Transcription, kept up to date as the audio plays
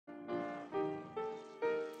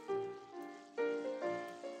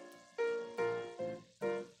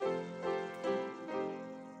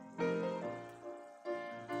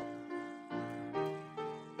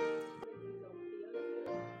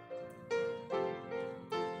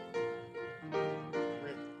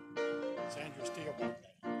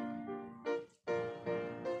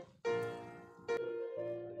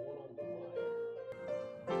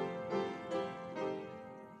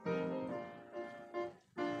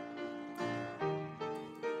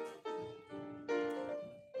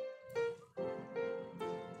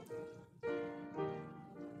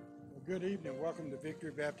Good evening. Welcome to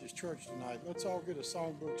Victory Baptist Church tonight. Let's all get a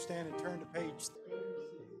songbook, stand and turn to page 36.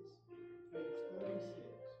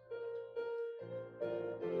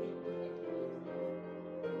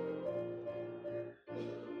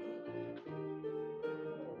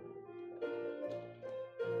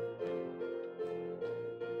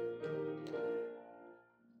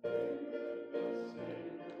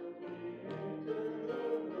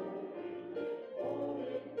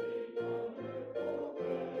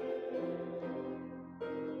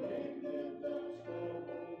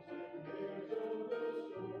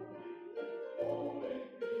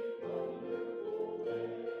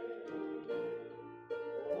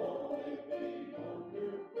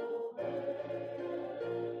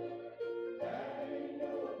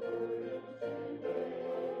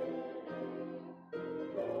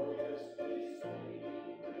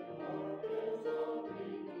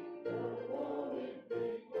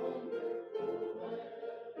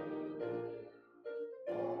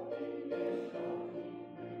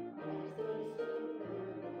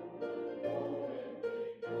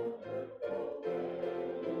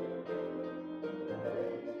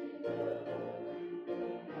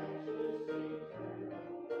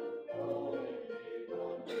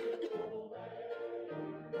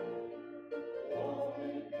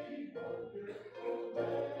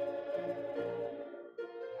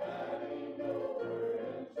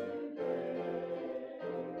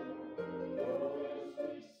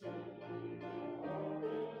 Page 36.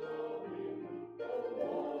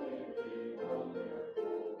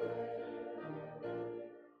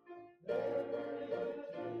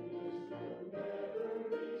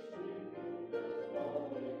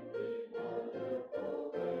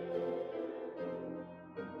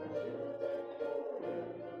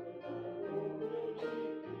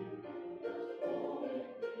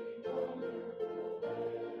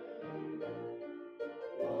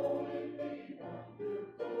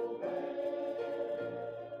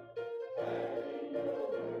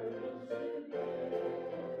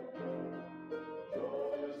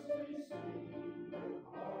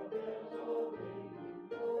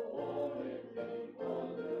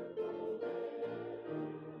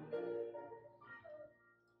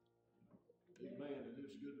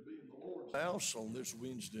 House on this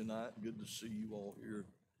Wednesday night. Good to see you all here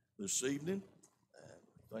this evening. And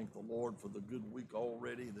thank the Lord for the good week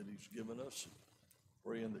already that He's given us.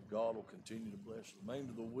 Praying that God will continue to bless the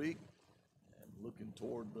remainder of the week and looking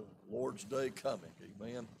toward the Lord's Day coming.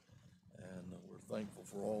 Amen. And we're thankful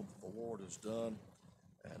for all that the Lord has done.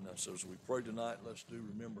 And so as we pray tonight, let's do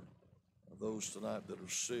remember those tonight that are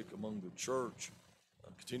sick among the church.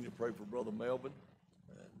 Continue to pray for Brother Melvin.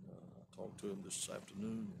 And I talked to him this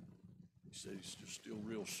afternoon. He said he's just still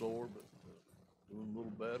real sore, but doing a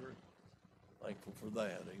little better. Thankful for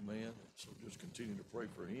that, amen. So just continue to pray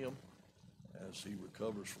for him as he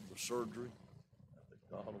recovers from the surgery. I think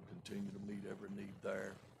God will continue to meet every need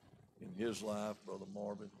there in his life. Brother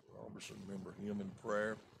Marvin Robertson, remember him in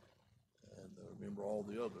prayer. And remember all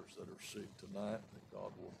the others that are sick tonight, that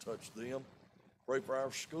God will touch them. Pray for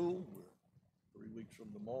our school. 3 weeks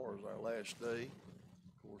from tomorrow is our last day.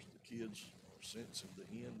 Of course, the kids are sensing the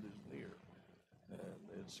end is near, and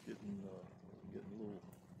it's getting a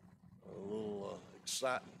little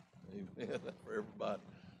exciting, amen, for everybody.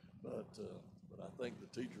 But I think the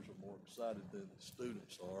teachers are more excited than the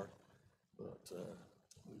students are. But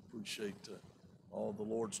we appreciate all the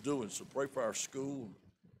Lord's doing. So pray for our school.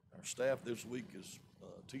 Our staff this week is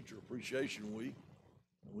Teacher Appreciation Week,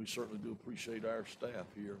 and we certainly do appreciate our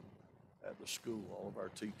staff here at the school, all of our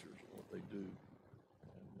teachers and what they do.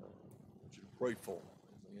 And I want you to pray for them,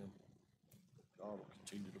 amen. God will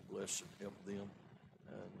continue to bless and help them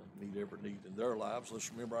and meet every need in their lives.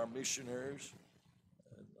 Let's remember our missionaries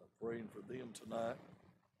and praying for them tonight,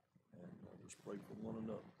 and just pray for one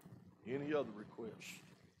another. Any other requests?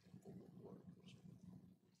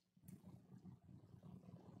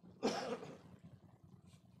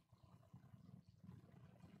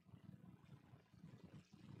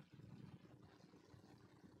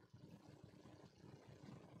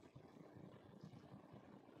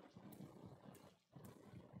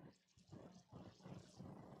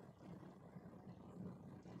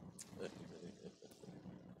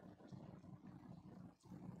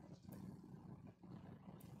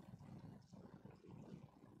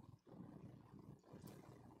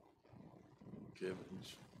 Kevin's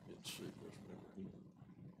getting sick. Let's remember him.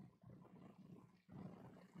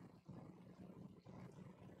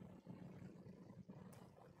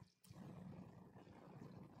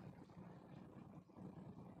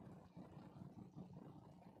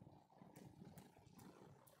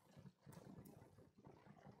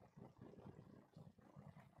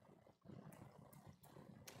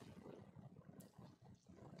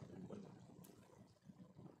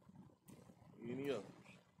 any others?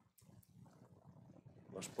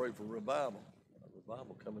 Let's pray for revival.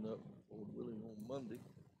 Revival coming up, Lord willing, on Monday.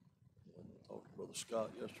 And I talked to Brother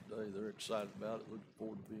Scott yesterday. They're excited about it. Looking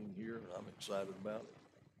forward to being here, and I'm excited about it.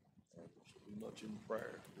 So be much in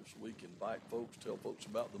prayer this week. Invite folks, tell folks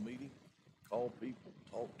about the meeting, call people,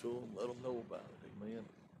 talk to them, let them know about it. Amen.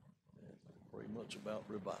 And pray much about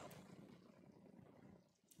revival.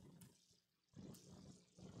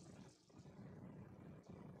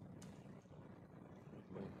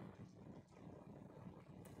 Amen.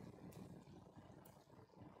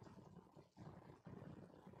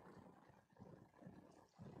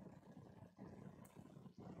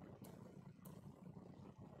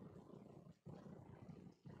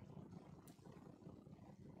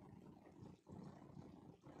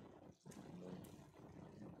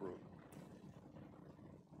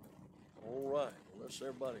 All right, well, let's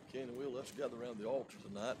everybody can and will. Let's gather around the altar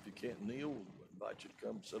tonight. If you can't kneel, we'll invite you to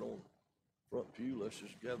come sit on the front pew. Let's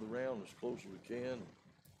just gather around as close as we can and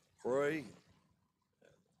pray. And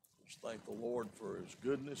just thank the Lord for his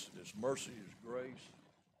goodness and his mercy, his grace,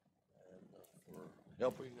 and for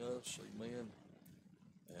helping us. Amen.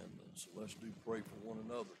 And so let's do pray for one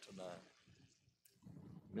another tonight.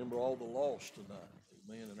 Remember all the lost tonight,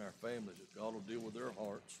 amen, in our families, that God will deal with their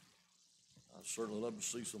hearts. I'd certainly love to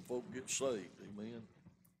see some folk get saved, amen.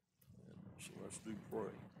 And so let's do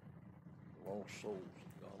pray. Lost souls,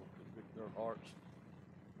 God will convict their hearts,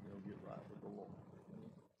 and they'll get right with the Lord.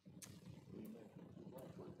 Amen. Amen.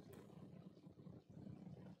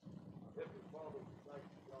 Heavenly Father, we thank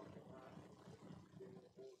you, God, tonight.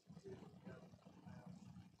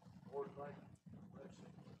 Lord, thank you for the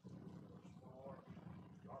blessing thus far.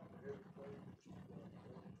 God, for everything that you've done,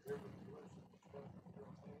 Lord, every blessing that's come from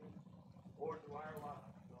your hand. Lord, to our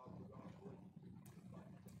lives, God, we're going to bless you.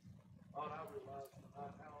 God, I realize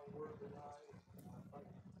tonight how unworthy I am. And I thank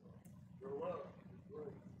you for your love, your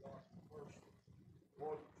grace, God, your mercy.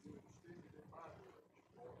 Lord, that you extended in my direction.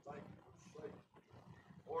 Lord, thank you for saving me.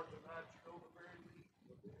 Lord, tonight you know the very need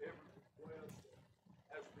of every request that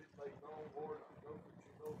has been made known. Lord, I know that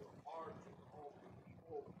you know the hearts of all the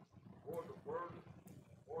people. Lord, the burdens,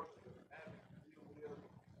 Lord, that they're having to deal with.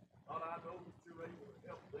 God, I know that you're able to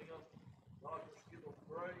help them. God, just give them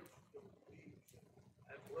grace, give them peace,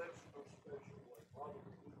 and bless them in a special way. Father,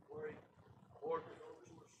 we do pray, Lord, for those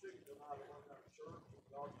who are sick tonight among our church, and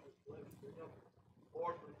God, you bless them.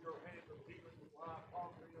 Lord, for your hand of healing and life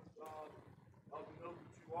upon them, God. God, we know that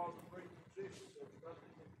you are the great physician. There's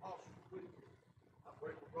nothing impossible with you. I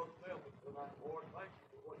pray for Brother Melvin tonight, Lord. Thank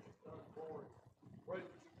you for what you've done for him. Pray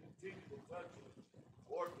that you continue to touch him.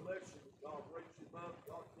 Lord, bless him. God, raise him up.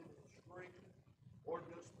 God, give him strength. Lord,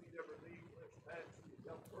 just meet every need. Bless Patsy and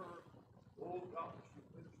help her. Oh, God, as you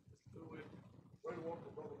ministers to him. Pray, Lord,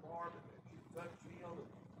 for Brother Marvin, that you touch him and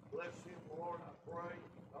bless him, Lord. I pray.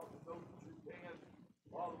 God, we know that you can.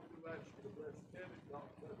 Father, we do ask you to bless Kevin. God,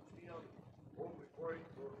 touch him. Lord, we pray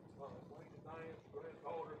for Wayne and Diane's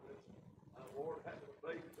granddaughter that's, Lord, having a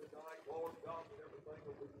baby tonight. Lord, God, that everything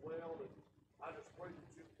will be well. And I just pray that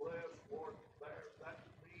you bless, Lord, there's that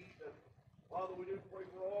need. And Father, we do pray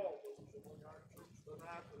for all those among our church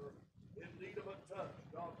tonight that are in need of a touch.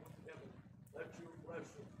 God, from heaven, let your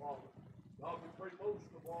blessing, Father. God, we pray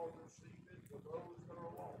most of all this evening for those that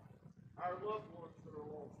are lost, our loved ones that are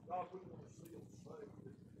lost. God, we want to see them saved.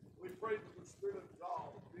 We pray that the Spirit of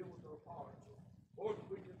God will deal with their hearts. Lord, that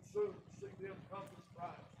we can soon see them come to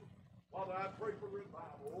Christ. Father, I pray for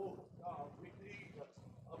revival. Oh, God, we need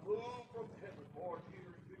a move from heaven, Lord,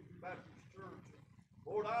 here in Victory Baptist Church. And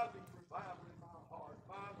Lord, I need revival in my heart,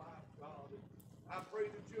 my life, God. And I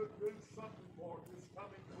pray that you'll do something, Lord, this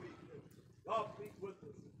coming week. And God, be with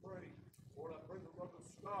us and pray. Lord, I pray for Brother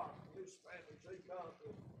Scott and his family as they come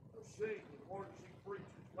to sing. And Lord, as he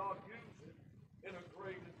preaches, God, use him in a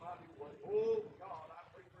great and mighty way. Oh, God, I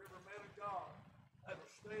pray for every man of God that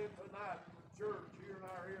will stand tonight in the church here in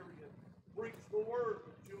our area and preach the word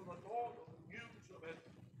that you'll anoint them and use them. And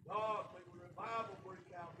God, may the revival break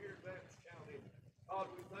out here in Vance County. God,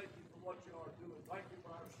 we thank you for what you are doing. Thank you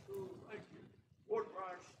for our school. Thank you, Lord, for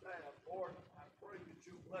our staff. Lord, I pray that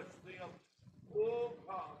you bless them. Oh,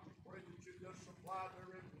 God, we pray that you just supply their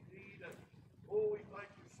every need. And oh, we thank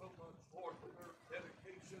you so much, Lord, for their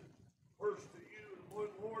dedication first to you and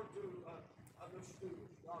Lord, to the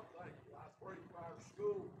students. God, thank you. I pray for our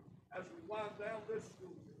school as we wind down this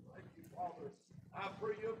school year. Thank you, Father. I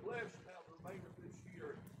pray you bless now the remainder of this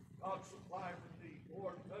year. God, supply every need.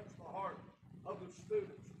 Lord, touch the heart of the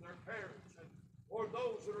students and their parents. And Lord,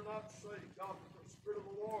 those that are not saved, God, with the Spirit of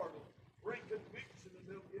the Lord will bring conviction and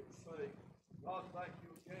they'll get saved. God, thank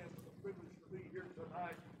you again for the privilege to be here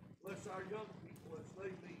tonight. Bless our young people as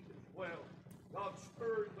they need as well. God,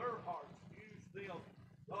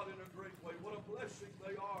 God, in a great way. What a blessing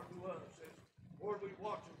they are to us. As, Lord, we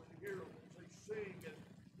watch them and hear them as they sing. And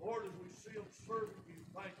Lord, as we see them serving you,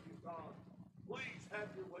 thank you, God. Please have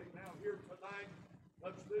your way now here tonight.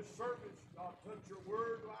 Touch this service. God, touch your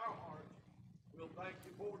word to our hearts. We'll thank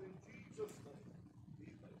you for it in Jesus' name.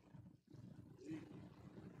 Amen. Amen.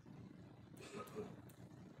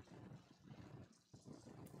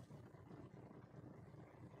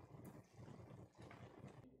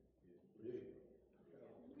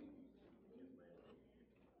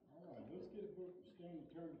 All right, let's get a book, stand and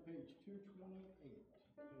turn to page 228.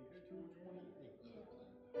 Page 228.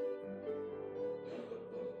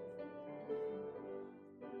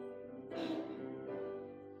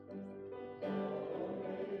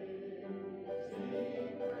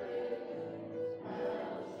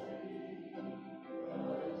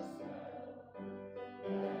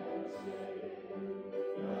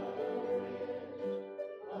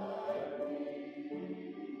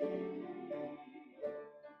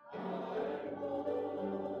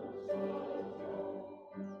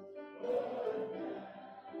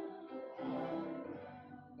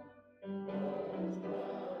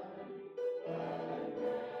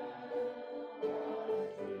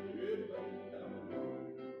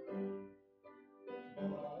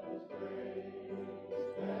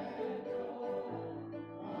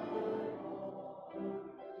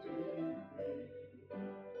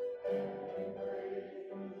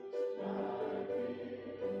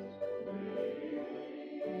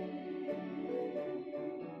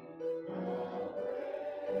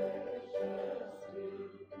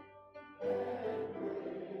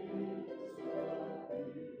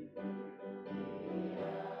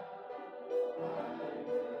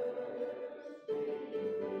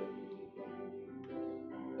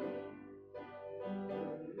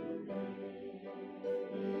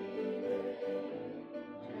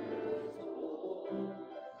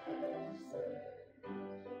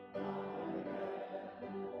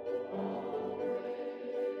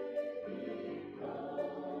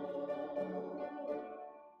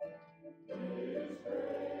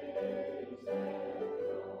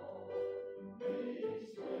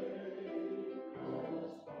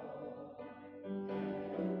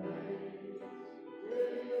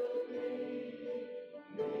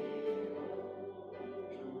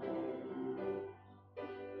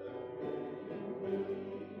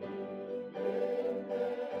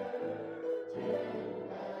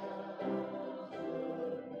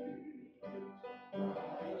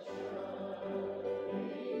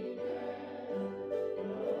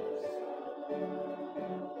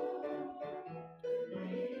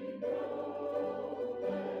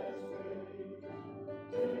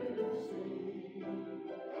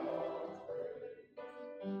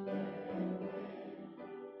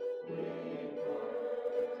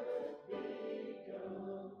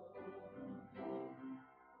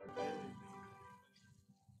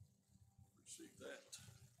 Receive that.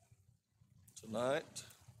 Tonight,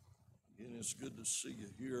 again, it's good to see you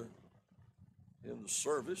here in the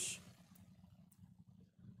service.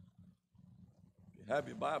 If you have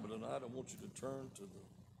your Bible tonight, I want you to turn to the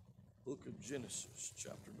book of Genesis,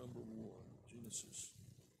 chapter number 1. Genesis,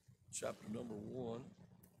 chapter number 1.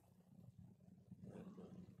 And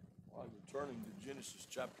while you're turning to Genesis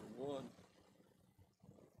chapter 1,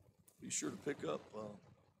 be sure to pick up a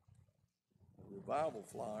revival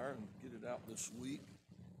flyer and get it out this week.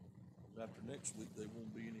 After next week, they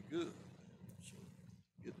won't be any good. So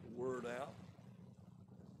get the word out.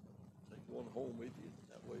 Take one home with you.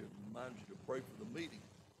 That way it reminds you to pray for the meeting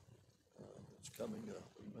that's coming up.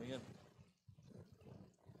 Amen.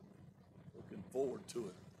 Looking forward to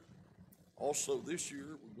it. Also, this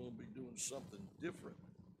year, we're going to be doing something different.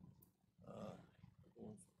 We're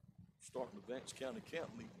going to start an Vance County Camp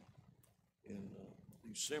meeting in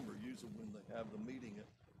December, usually when they have the meeting at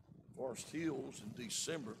Forest Hills in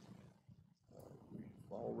December.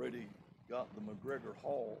 We've already got the McGregor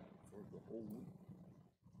Hall for the whole week.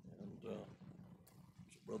 And so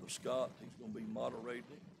Brother Scott, he's going to be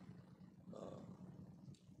moderating it.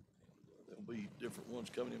 There'll be different ones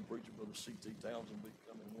coming in preaching. Brother C.T. Townsend will be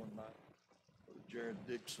coming one night. Brother Jared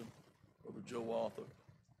Dixon, Brother Joe Arthur.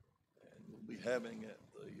 And we'll be having at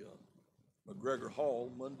the McGregor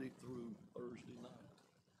Hall Monday through Thursday night.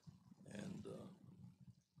 And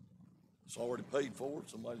it's already paid for.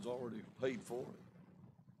 Somebody's already paid for it.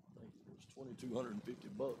 I think it was $2,250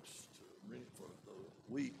 to rent it for the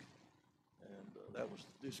week, and that was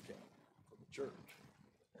the discount for the church.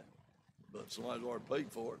 But somebody's already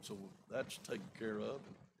paid for it, so that's taken care of.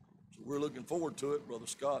 And so we're looking forward to it. Brother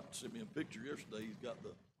Scott sent me a picture yesterday. He's got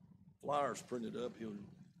the flyers printed up. He'll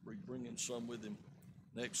be bringing some with him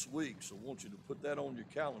next week. So I want you to put that on your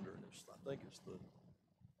calendar. And I think it's the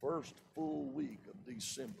first full week of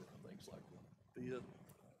December. I think it's like the 5th,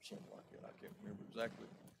 something like that. I can't remember exactly.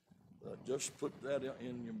 Just put that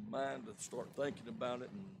in your mind to start thinking about it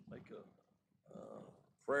and make a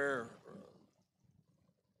prayer,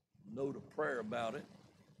 note of prayer about it,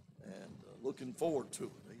 and looking forward to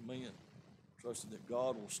it. Amen. Trusting that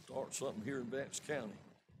God will start something here in Vance County,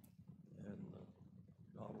 and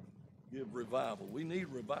God will give revival. We need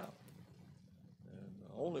revival. And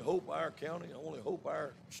only hope our county, only hope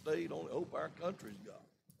our state, only hope our country's got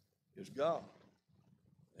is God.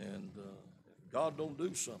 And if God don't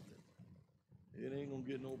do something, it ain't gonna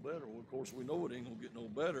get no better. Well, of course, we know it ain't gonna get no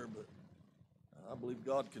better, but I believe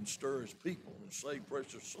God can stir his people and save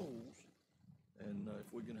precious souls, and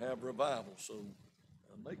if we can have revival. So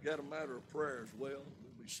make that a matter of prayer as well.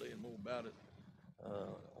 We'll be saying more about it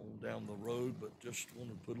on down the road, but just want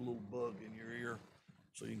to put a little bug in your ear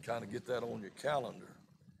so you can kind of get that on your calendar.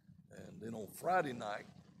 And then on Friday night,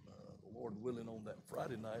 the Lord willing, on that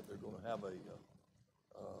Friday night, they're going to have a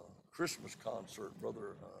Christmas concert.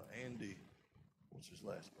 Brother Andy, what's his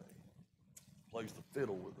last name? Plays the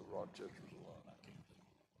fiddle with the Rochesters a lot.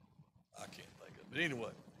 I can't think of it. But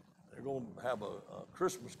anyway, they're going to have a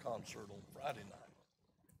Christmas concert on Friday night.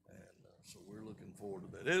 And so we're looking forward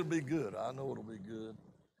to that. It'll be good. I know it'll be good.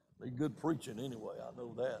 Be good preaching anyway. I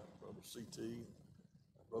know that. Brother C.T.,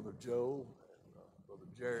 Brother Joe, and Brother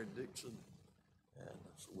Jared Dixon. And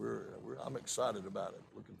so I'm excited about it.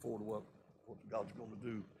 Looking forward to what God's going to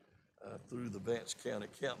do through the Vance County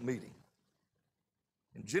Camp meeting.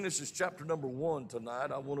 In Genesis chapter number 1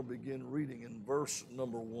 tonight, I want to begin reading in verse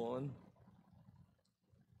number 1.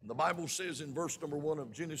 And the Bible says in verse number 1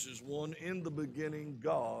 of Genesis 1, "In the beginning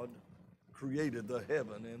God created the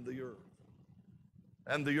heaven and the earth.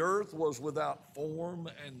 And the earth was without form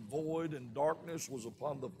and void, and darkness was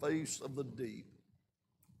upon the face of the deep.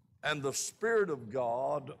 And the Spirit of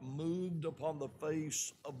God moved upon the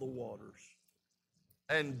face of the waters.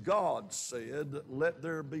 And God said, Let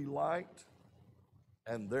there be light,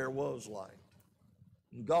 and there was light.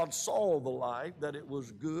 And God saw the light, that it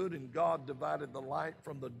was good, and God divided the light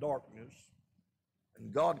from the darkness.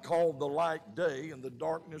 And God called the light day, and the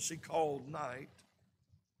darkness he called night.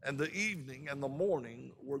 And the evening and the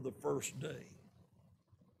morning were the first day.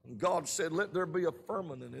 And God said, Let there be a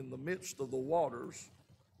firmament in the midst of the waters,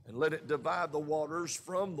 and let it divide the waters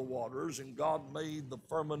from the waters. And God made the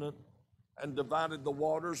firmament and divided the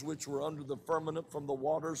waters which were under the firmament from the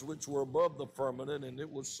waters which were above the firmament, and it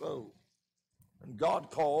was so. And God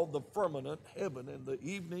called the firmament heaven, and the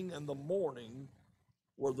evening and the morning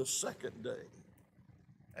were the second day.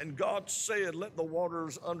 And God said, Let the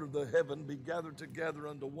waters under the heaven be gathered together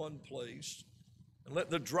unto one place, and let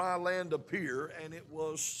the dry land appear, and it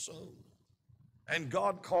was so. And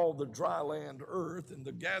God called the dry land earth, and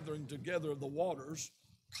the gathering together of the waters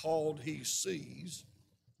called he seas.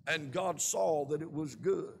 And God saw that it was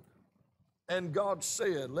good. And God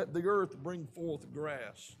said, Let the earth bring forth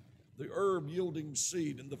grass, the herb yielding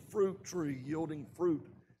seed, and the fruit tree yielding fruit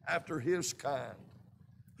after his kind,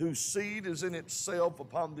 whose seed is in itself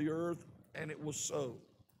upon the earth, and it was so.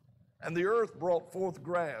 And the earth brought forth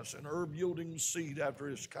grass, and herb yielding seed after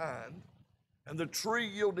his kind, and the tree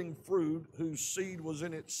yielding fruit, whose seed was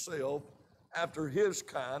in itself after his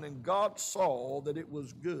kind. And God saw that it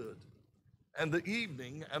was good. And the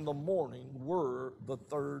evening and the morning were the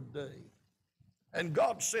third day. And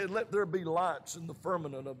God said, Let there be lights in the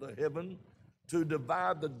firmament of the heaven to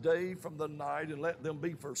divide the day from the night, and let them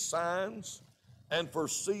be for signs and for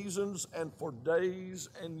seasons and for days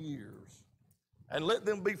and years. And let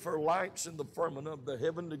them be for lights in the firmament of the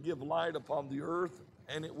heaven to give light upon the earth.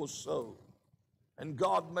 And it was so. And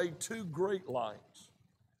God made two great lights,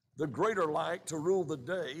 the greater light to rule the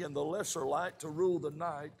day, and the lesser light to rule the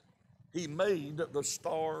night. He made the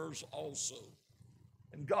stars also.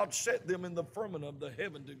 And God set them in the firmament of the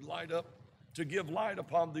heaven to light up, to give light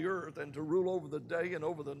upon the earth, and to rule over the day and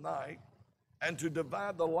over the night, and to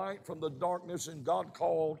divide the light from the darkness. And God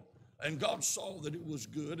called, and God saw that it was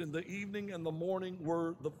good. And the evening and the morning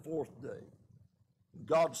were the fourth day.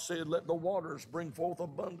 God said, Let the waters bring forth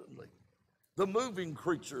abundantly the moving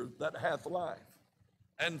creature that hath life,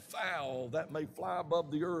 and fowl that may fly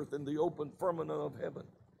above the earth in the open firmament of heaven.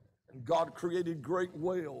 And God created great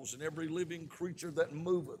whales and every living creature that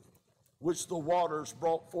moveth, which the waters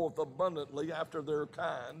brought forth abundantly after their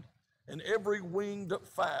kind, and every winged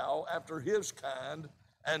fowl after his kind.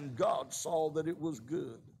 And God saw that it was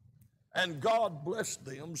good. And God blessed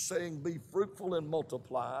them, saying, Be fruitful and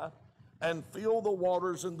multiply, and fill the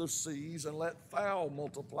waters and the seas, and let fowl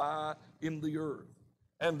multiply in the earth.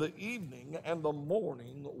 and the evening and the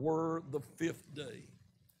morning were the fifth day.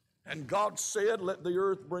 And God said, let the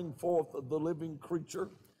earth bring forth the living creature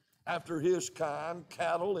after his kind,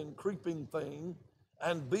 cattle and creeping thing,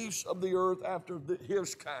 and beasts of the earth after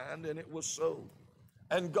his kind, and it was so.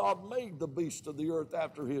 And God made the beasts of the earth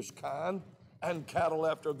after his kind, and cattle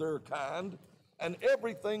after their kind, and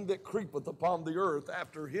everything that creepeth upon the earth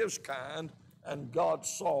after his kind, and God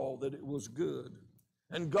saw that it was good.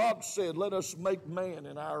 And God said, let us make man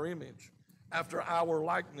in our image, after our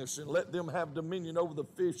likeness, and let them have dominion over the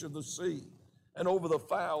fish of the sea, and over the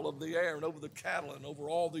fowl of the air, and over the cattle, and over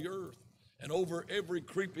all the earth, and over every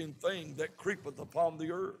creeping thing that creepeth upon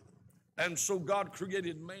the earth. And so God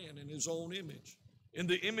created man in his own image. In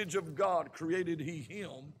the image of God created he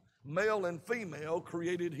him, male and female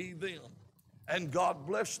created he them. And God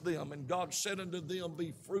blessed them, and God said unto them,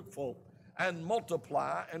 be fruitful, and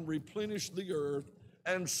multiply, and replenish the earth,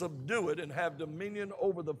 and subdue it, and have dominion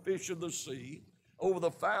over the fish of the sea, over the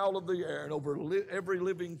fowl of the air, and over every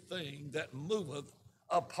living thing that moveth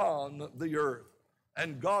upon the earth.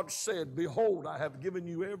 And God said, behold, I have given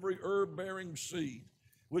you every herb-bearing seed,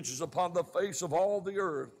 which is upon the face of all the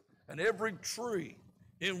earth, and every tree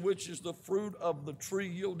in which is the fruit of the tree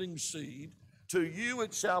yielding seed. To you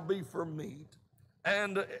it shall be for meat,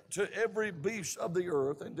 and to every beast of the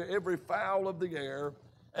earth, and to every fowl of the air,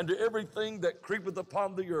 and to everything that creepeth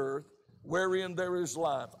upon the earth, wherein there is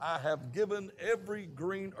life. I have given every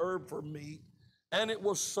green herb for meat, and it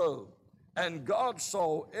was so. And God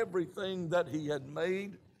saw everything that he had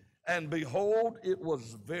made, and behold, it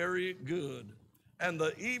was very good. And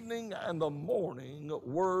the evening and the morning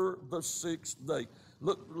were the sixth day.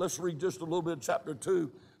 Look, let's read just a little bit of chapter 2.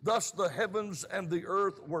 Thus the heavens and the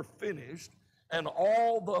earth were finished, and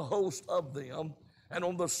all the host of them. And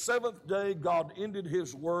on the seventh day God ended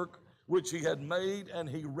his work which he had made, and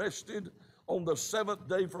he rested on the seventh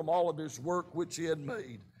day from all of his work which he had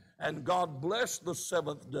made. And God blessed the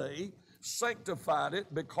seventh day, sanctified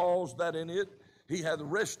it, because that in it he hath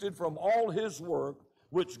rested from all his work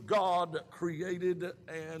which God created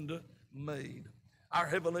and made. Our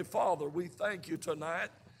Heavenly Father, we thank you tonight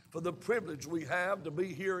for the privilege we have to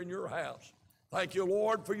be here in your house. Thank you,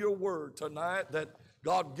 Lord, for your word tonight, that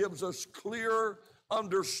God gives us clear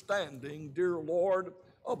understanding, dear Lord,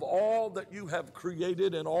 of all that you have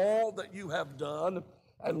created and all that you have done.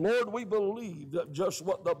 And Lord, we believe that just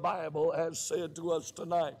what the Bible has said to us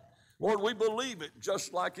tonight. Lord, we believe it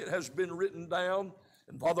just like it has been written down.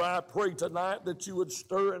 And Father, I pray tonight that you would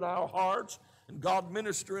stir in our hearts, and God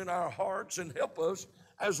minister in our hearts, and help us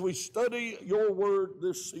as we study your word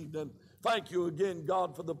this evening. Thank you again,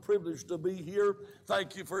 God, for the privilege to be here.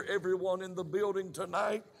 Thank you for everyone in the building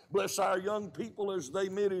tonight. Bless our young people as they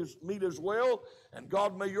meet as well. And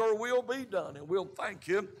God, may your will be done. And we'll thank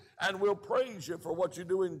you and we'll praise you for what you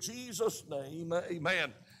do in Jesus' name.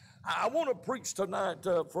 Amen. I want to preach tonight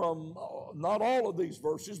from not all of these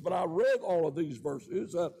verses, but I read all of these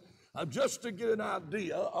verses just to get an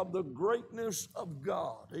idea of the greatness of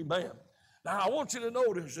God. Amen. Now, I want you to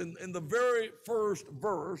notice in the very first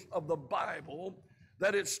verse of the Bible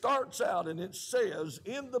that it starts out and it says,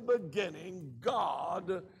 in the beginning,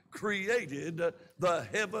 God created the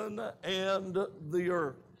heaven and the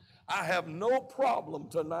earth. I have no problem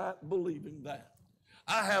tonight believing that.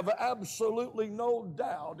 I have absolutely no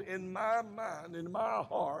doubt in my mind, in my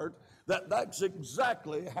heart, that that's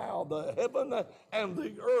exactly how the heaven and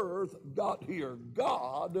the earth got here.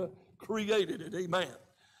 God created it. Amen.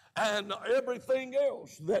 And everything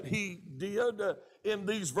else that he did in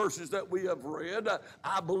these verses that we have read,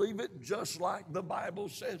 I believe it just like the Bible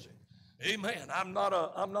says it. Amen. I'm not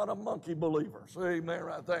a monkey believer. So amen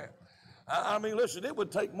right there. I mean, listen, it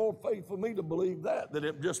would take more faith for me to believe that than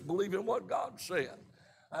it just believing what God said.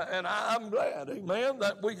 And I'm glad, amen,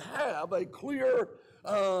 that we have a clear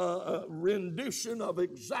rendition of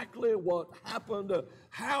exactly what happened,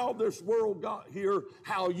 how this world got here,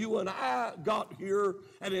 how you and I got here,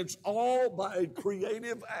 and it's all by a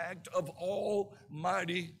creative act of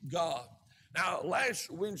Almighty God. Now, last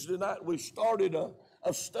Wednesday night we started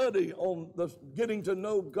a study on getting to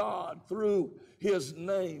know God through his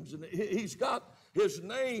names, and he's got his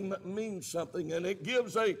name means something, and it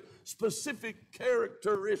gives a specific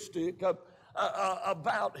characteristic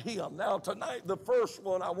about him. Now tonight, the first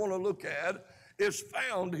one I want to look at is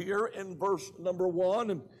found here in verse number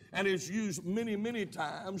 1 and is used many, many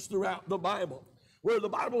times throughout the Bible, where the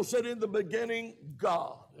Bible said, in the beginning,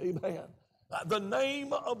 God. Amen. The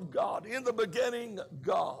name of God. In the beginning,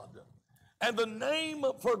 God. And the name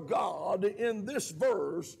for God in this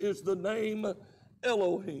verse is the name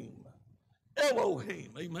Elohim.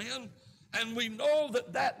 Elohim, amen. And we know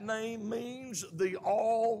that that name means the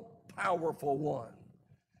all-powerful one.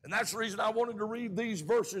 And that's the reason I wanted to read these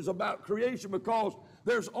verses about creation, because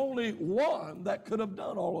there's only one that could have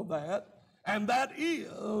done all of that, and that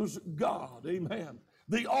is God. Amen.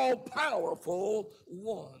 The all-powerful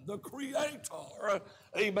one, the creator.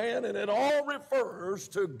 Amen. And it all refers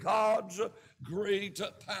to God's great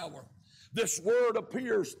power. This word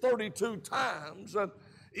appears 32 times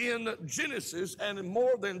in Genesis and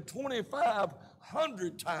more than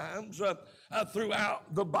 2,500 times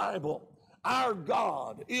throughout the Bible. Our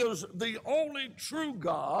God is the only true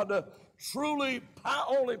God, truly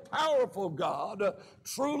only powerful God,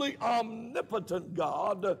 truly omnipotent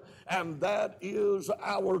God, and that is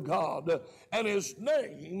our God. And his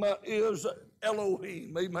name is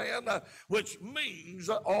Elohim, amen, which means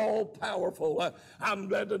all powerful. I'm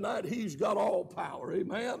glad tonight he's got all power,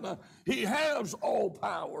 amen. He has all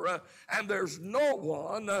power, and there's no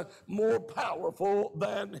one more powerful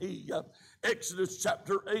than he. Exodus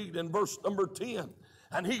chapter 8 and verse number 10.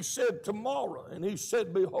 And he said tomorrow, and he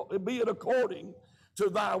said, be it according to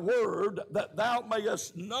thy word, that thou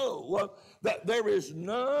mayest know that there is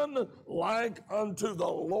none like unto the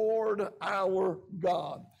Lord our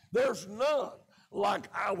God. There's none like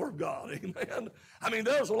our God, amen. I mean,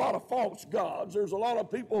 there's a lot of false gods. There's a lot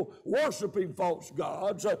of people worshiping false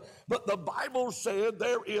gods, but the Bible said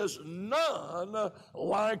there is none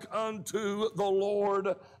like unto the Lord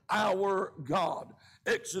our God.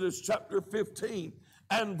 Exodus chapter 15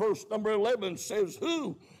 and verse number 11 says,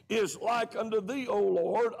 who is like unto thee, O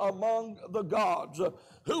Lord, among the gods?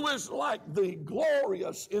 Who is like thee,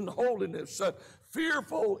 glorious in holiness,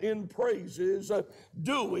 fearful in praises,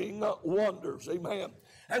 doing wonders? Amen.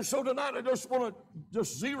 And so tonight I just want to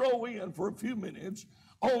just zero in for a few minutes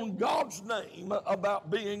on God's name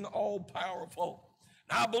about being all powerful.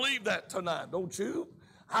 Now I believe that tonight, don't you?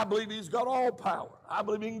 I believe he's got all power. I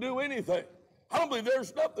believe he can do anything. I don't believe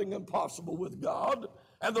there's nothing impossible with God.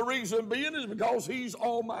 And the reason being is because he's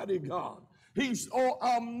Almighty God. He's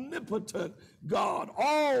omnipotent God,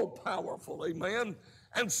 all powerful, amen.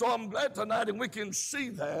 And so I'm glad tonight, and we can see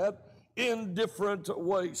that in different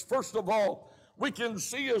ways. First of all, we can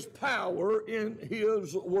see his power in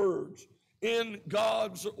his words, in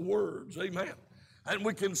God's words, amen. And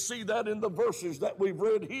we can see that in the verses that we've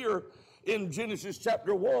read here in Genesis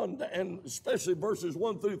chapter 1, and especially verses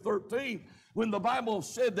 1 through 13, when the Bible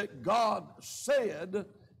said that God said,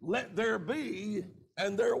 let there be,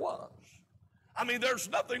 and there was. I mean, there's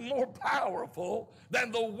nothing more powerful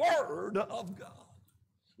than the word of God.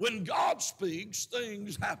 When God speaks,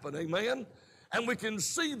 things happen, amen? And we can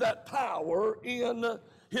see that power in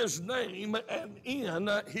his name and in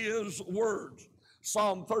his words.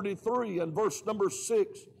 Psalm 33 and verse number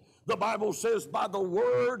 6, the Bible says, by the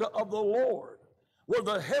word of the Lord were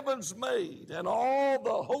the heavens made, and all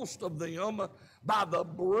the host of them by the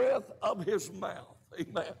breath of his mouth.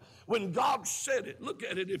 Amen. When God said it, look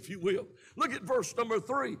at it if you will. Look at verse number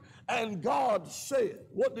 3. And God said,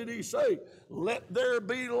 what did he say? Let there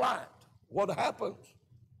be light. What happens?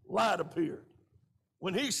 Light appeared.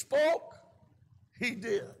 When he spoke, he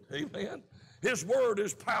did. Amen. His word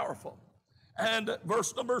is powerful. And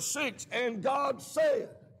verse number 6, and God said,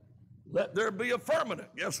 let there be a firmament.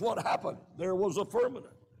 Guess what happened? There was a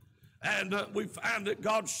firmament. And we find that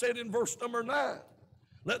God said in verse number 9,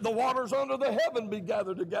 let the waters under the heaven be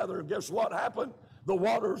gathered together. And guess what happened? The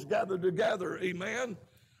waters gathered together. Amen.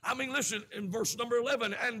 I mean, listen, in verse number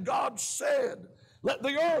 11, and God said, let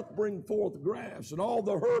the earth bring forth grass and all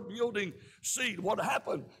the herb yielding seed. What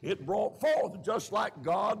happened? It brought forth just like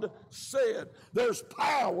God said. There's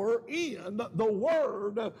power in the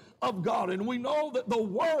word of God. And we know that the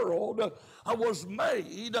world was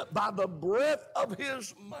made by the breath of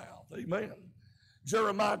his mouth. Amen.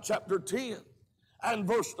 Jeremiah chapter 10 and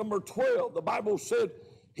verse number 12, the Bible said,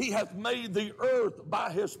 he hath made the earth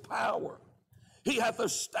by his power. He hath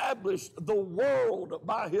established the world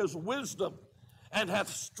by his wisdom, and hath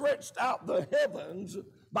stretched out the heavens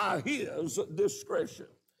by his discretion.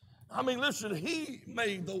 I mean, listen, he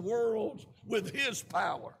made the world with his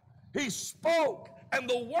power. He spoke, and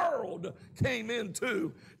the world came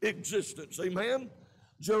into existence. Amen?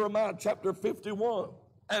 Jeremiah chapter 51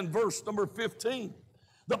 and verse number 15.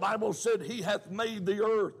 The Bible said, he hath made the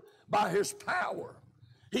earth by his power.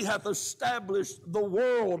 He hath established the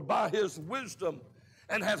world by his wisdom,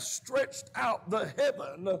 and hath stretched out the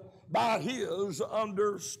heaven by his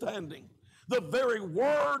understanding. The very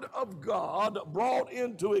Word of God brought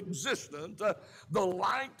into existence the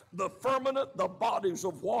light, the firmament, the bodies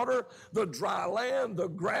of water, the dry land, the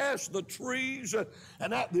grass, the trees,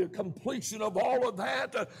 and at the completion of all of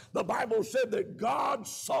that, the Bible said that God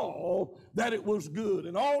saw that it was good,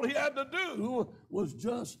 and all he had to do was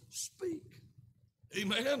just speak.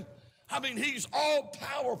 Amen? I mean, he's all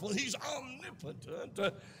powerful, he's omnipotent,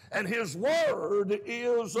 and his word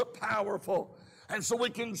is powerful. And so we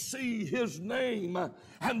can see his name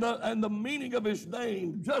and the meaning of his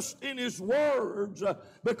name just in his words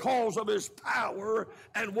because of his power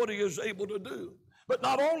and what he is able to do. But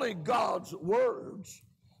not only God's words,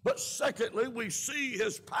 but secondly, we see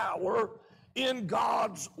his power in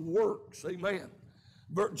God's works. Amen.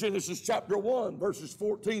 Genesis chapter 1, verses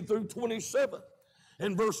 14 through 27.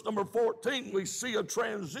 In verse number 14, we see a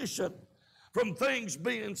transition from things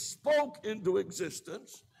being spoke into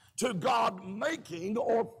existence to God making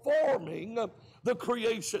or forming the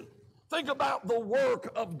creation. Think about the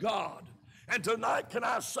work of God. And tonight, can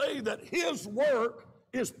I say that his work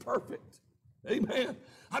is perfect? Amen.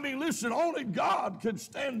 I mean, listen, only God could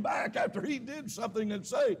stand back after he did something and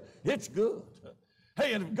say, it's good.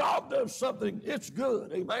 Hey, and if God does something, it's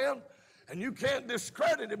good. Amen. And you can't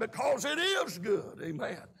discredit it because it is good.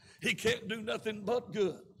 Amen. He can't do nothing but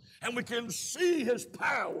good. And we can see his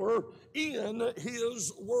power in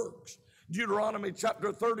his works. Deuteronomy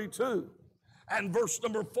chapter 32 and verse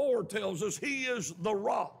number 4 tells us he is the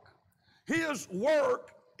rock. His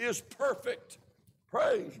work is perfect.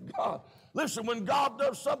 Praise God. Listen, when God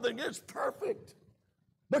does something, it's perfect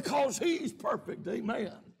because he's perfect.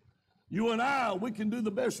 Amen. You and I, we can do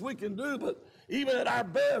the best we can do, but even at our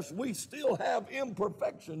best, we still have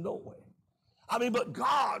imperfection, don't we? I mean, but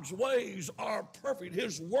God's ways are perfect.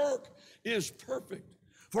 His work is perfect.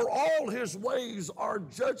 For all his ways are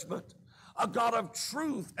judgment. A God of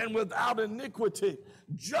truth and without iniquity,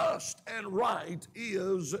 just and right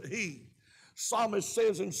is he. Psalmist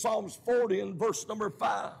says in Psalms 40 and verse number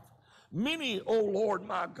 5, many, O Lord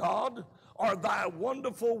my God, are thy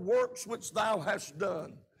wonderful works which thou hast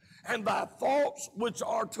done, and thy thoughts which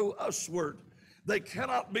are to usward. They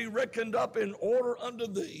cannot be reckoned up in order unto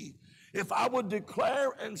thee. If I would declare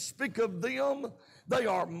and speak of them, they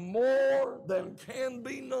are more than can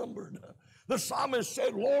be numbered. The psalmist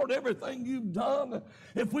said, Lord, everything you've done,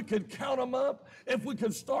 if we could count them up, if we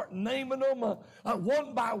could start naming them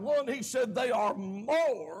one by one, he said they are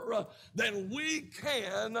more than we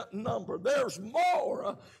can number. There's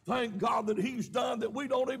more, thank God, that he's done that we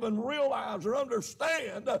don't even realize or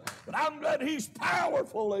understand. But I'm glad he's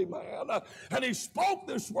powerful, amen. And he spoke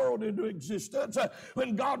this world into existence.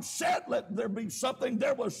 When God said, let there be something,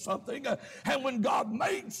 there was something. And when God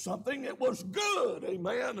made something, it was good,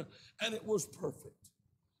 amen. And it was perfect.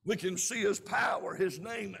 We can see his power, his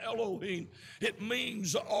name Elohim. It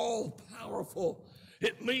means all powerful.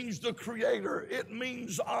 It means the creator. It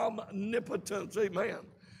means omnipotence, amen.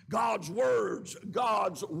 God's words,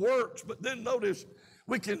 God's works. But then notice,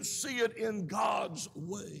 we can see it in God's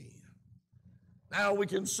way. Now we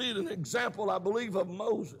can see it in an example, I believe, of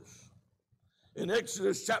Moses. In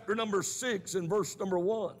Exodus chapter number 6 and verse number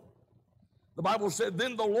 1. The Bible said,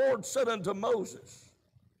 then the Lord said unto Moses,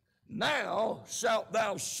 now shalt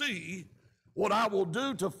thou see what I will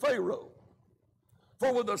do to Pharaoh,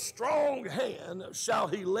 for with a strong hand shall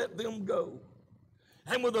he let them go,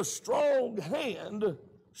 and with a strong hand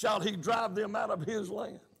shall he drive them out of his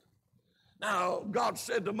land. Now, God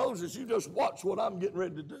said to Moses, you just watch what I'm getting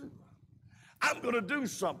ready to do. I'm going to do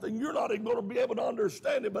something. You're not even going to be able to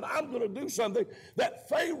understand it, but I'm going to do something that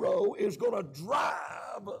Pharaoh is going to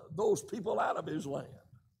drive those people out of his land.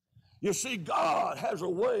 You see, God has a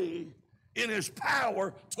way in his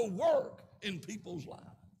power to work in people's lives.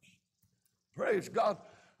 Praise God.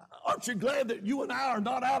 Aren't you glad that you and I are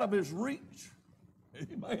not out of his reach?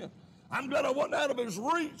 Amen. I'm glad I wasn't out of his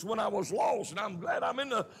reach when I was lost, and I'm glad I'm in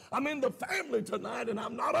the family tonight, and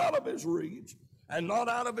I'm not out of his reach and not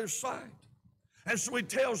out of his sight. And so he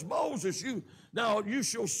tells Moses, you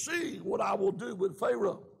shall see what I will do with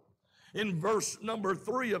Pharaoh. In verse number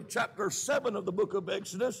 3 of chapter 7 of the book of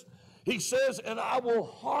Exodus, he says, and I will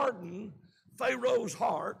harden Pharaoh's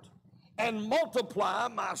heart and multiply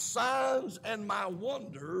my signs and my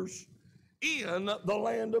wonders in the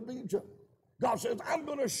land of Egypt. God says, I'm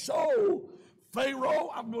going to show Pharaoh,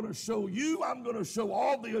 I'm going to show you, I'm going to show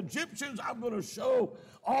all the Egyptians, I'm going to show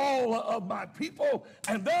all of my people,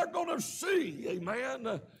 and they're going to see,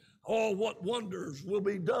 amen, all what wonders will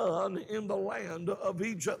be done in the land of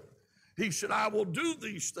Egypt. He said, I will do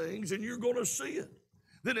these things, and you're going to see it.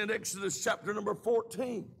 Then in Exodus chapter number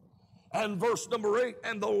 14 And verse number 8,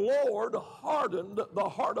 and the Lord hardened the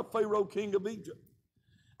heart of Pharaoh, king of Egypt.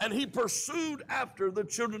 And he pursued after the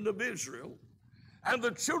children of Israel. And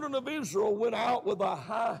the children of Israel went out with a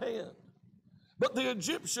high hand. But the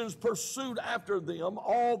Egyptians pursued after them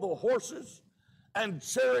all the horses and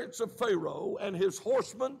chariots of Pharaoh and his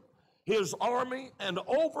horsemen, his army, and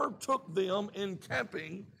overtook them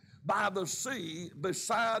encamping by the sea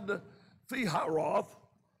beside Pihahiroth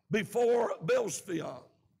before Baal-Zephon.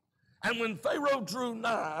 And when Pharaoh drew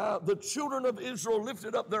nigh, the children of Israel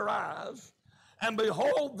lifted up their eyes, and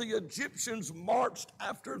behold, the Egyptians marched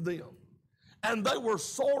after them, and they were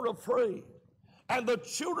sore afraid. And the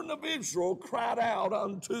children of Israel cried out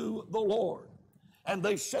unto the Lord. And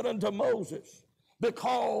they said unto Moses,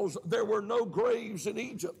 because there were no graves in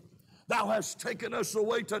Egypt, thou hast taken us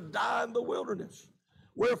away to die in the wilderness.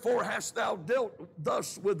 Wherefore hast thou dealt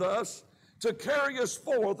thus with us to carry us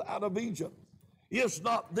forth out of Egypt? Is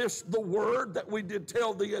not this the word that we did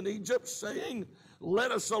tell thee in Egypt, saying,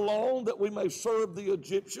 let us alone that we may serve the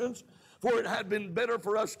Egyptians? For it had been better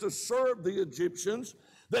for us to serve the Egyptians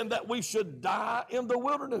than that we should die in the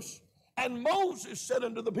wilderness. And Moses said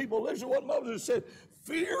unto the people, listen to what Moses said,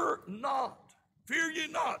 fear not, fear ye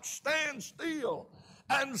not, stand still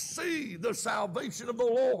and see the salvation of the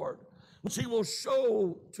Lord, which he will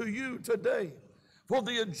show to you today. For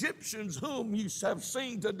the Egyptians whom ye have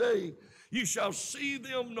seen today, you shall see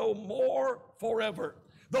them no more forever.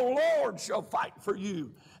 The Lord shall fight for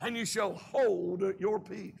you, and you shall hold your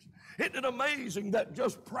peace. Isn't it amazing that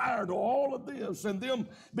just prior to all of this and them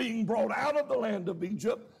being brought out of the land of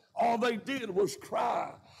Egypt, all they did was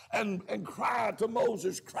cry and cry to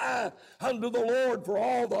Moses, cry unto the Lord for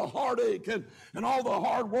all the heartache and all the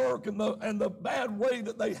hard work and the bad way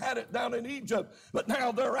that they had it down in Egypt. But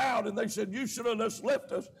now they're out, and they said, you should have just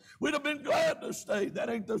left us. We'd have been glad to stay. That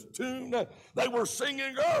ain't the tune they were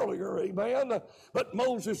singing earlier, amen. But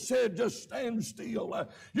Moses said, just stand still.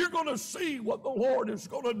 You're going to see what the Lord is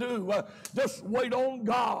going to do. Just wait on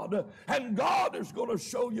God, and God is going to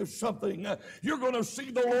show you something. You're going to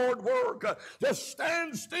see the Lord work. Just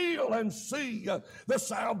stand still and see the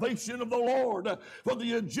salvation of the Lord. For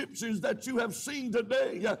the Egyptians that you have seen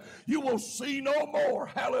today, you will see no more.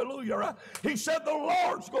 Hallelujah. He said the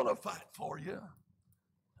Lord's going to fight for you.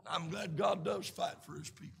 And I'm glad God does fight for his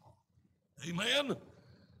people. Amen.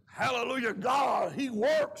 Hallelujah. God, he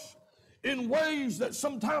works in ways that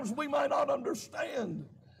sometimes we might not understand,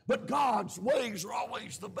 but God's ways are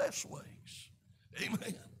always the best ways.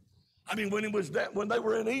 Amen. I mean, when they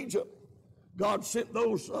were in Egypt, God sent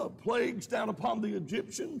those plagues down upon the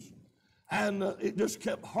Egyptians, and it just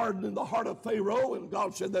kept hardening the heart of Pharaoh, and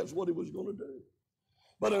God said that's what he was going to do.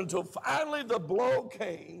 But until finally the blow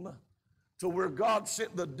came to where God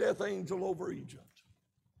sent the death angel over Egypt.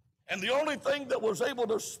 And the only thing that was able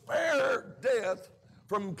to spare death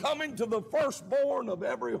from coming to the firstborn of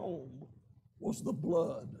every home was the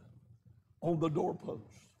blood on the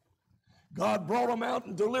doorpost. God brought them out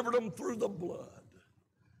and delivered them through the blood,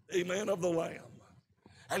 amen, of the Lamb.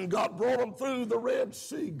 And God brought them through the Red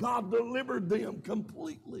Sea. God delivered them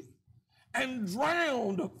completely and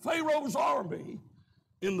drowned Pharaoh's army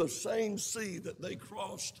in the same sea that they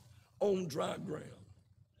crossed on dry ground.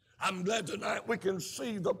 I'm glad tonight we can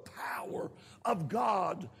see the power of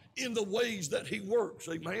God in the ways that he works,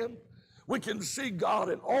 amen. We can see God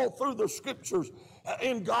in all through the scriptures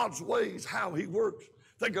in God's ways how he works.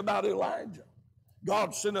 Think about Elijah.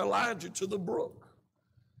 God sent Elijah to the brook.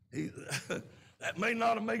 That may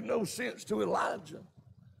not have made no sense to Elijah,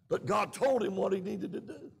 but God told him what he needed to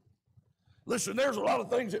do. Listen, there's a lot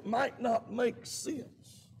of things that might not make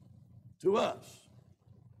sense to us.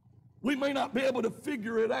 We may not be able to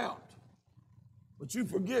figure it out, but you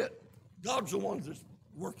forget God's the one that's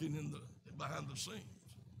working behind the scenes.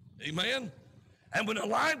 Amen? And when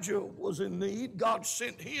Elijah was in need, God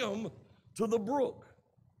sent him to the brook.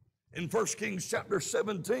 In 1 Kings chapter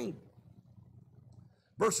 17,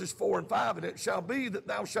 verses 4 and 5, and it shall be that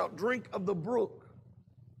thou shalt drink of the brook.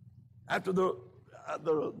 After the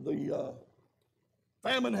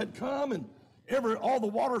famine had come and all the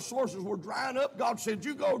water sources were drying up, God said,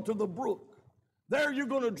 you go to the brook. There you're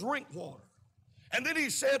going to drink water. And then he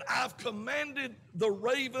said, I've commanded the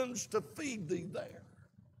ravens to feed thee there.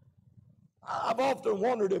 I've often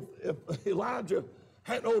wondered if Elijah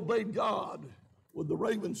hadn't obeyed God, would the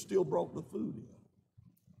ravens still brought the food in?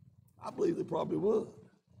 I believe they probably would.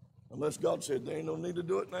 Unless God said, there ain't no need to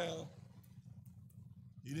do it now.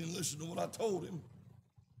 He didn't listen to what I told him.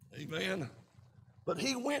 Amen. But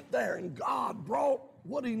he went there and God brought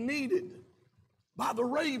what he needed by the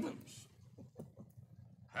ravens.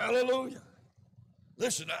 Hallelujah.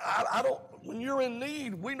 Listen, I don't when you're in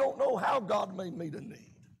need, we don't know how God may meet a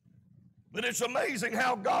need. But it's amazing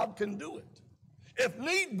how God can do it. If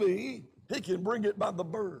need be, he can bring it by the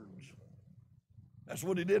birds. That's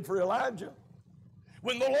what he did for Elijah.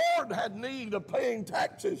 When the Lord had need of paying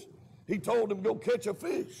taxes, he told him, go catch a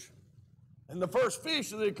fish. And the first fish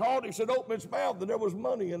that he caught, he said, open its mouth, and there was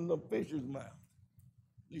money in the fish's mouth.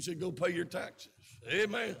 He said, go pay your taxes.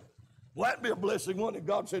 Amen. Well, that'd be a blessing, wouldn't it?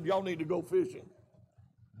 God said, y'all need to go fishing.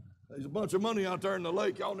 There's a bunch of money out there in the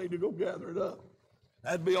lake. Y'all need to go gather it up.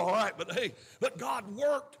 That'd be all right. But hey, but God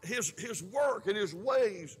worked his work and his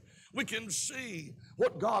ways. We can see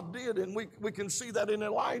what God did, and we can see that in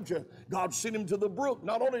Elijah. God sent him to the brook.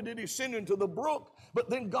 Not only did he send him to the brook, but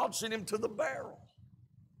then God sent him to the barrel.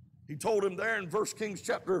 He told him there in 1 Kings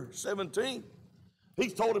chapter 17, he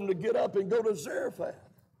told him to get up and go to Zarephath.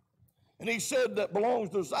 And he said that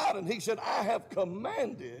belongs to Sidon. He said, I have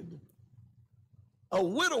commanded a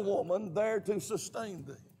widow woman there to sustain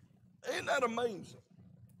thee. Isn't that amazing?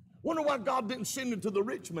 Wonder why God didn't send him to the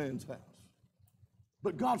rich man's house.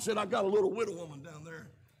 But God said, I got a little widow woman down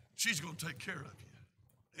there. She's going to take care of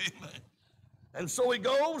you. Amen. And so he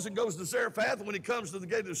goes to Zarephath, and when he comes to the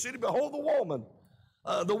gate of the city, behold,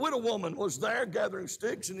 the widow woman was there gathering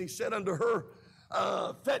sticks, and he said unto her,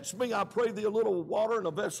 fetch me, I pray thee, a little water in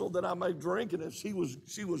a vessel that I may drink. And as she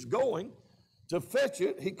was going to fetch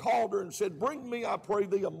it, he called her and said, bring me, I pray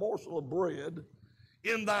thee, a morsel of bread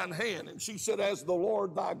in thine hand. And she said, as the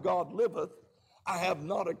Lord thy God liveth, I have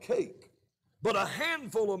not a cake, but a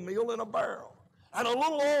handful of meal in a barrel, and a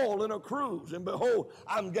little oil in a cruse. And behold,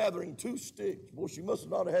 I'm gathering 2 sticks. Boy, she must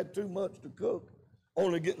not have had too much to cook,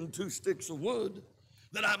 only getting 2 sticks of wood,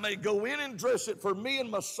 that I may go in and dress it for me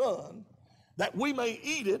and my son, that we may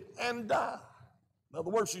eat it and die. In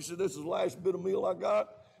other words, she said, this is the last bit of meal I got.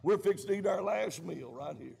 We're fixing to eat our last meal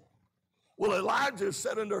right here. Well, Elijah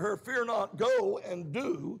said unto her, fear not, go and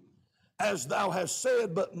do as thou hast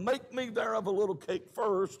said, but make me thereof a little cake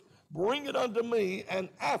first, bring it unto me, and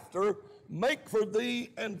after make for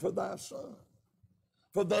thee and for thy son.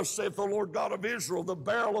 For thus saith the Lord God of Israel, the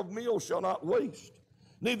barrel of meal shall not waste,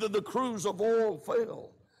 neither the cruse of oil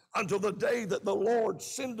fail, until the day that the Lord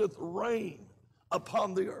sendeth rain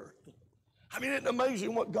upon the earth. I mean, isn't it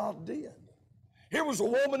amazing what God did? Here was a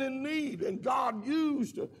woman in need, and God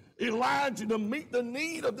used Elijah to meet the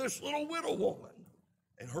need of this little widow woman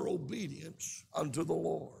and her obedience unto the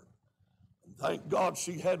Lord. And thank God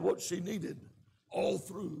she had what she needed all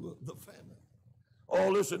through the famine. Oh,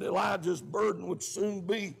 listen, Elijah's burden would soon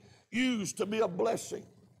be used to be a blessing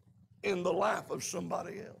in the life of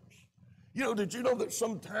somebody else. You know, did you know that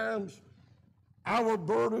sometimes our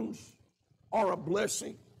burdens are a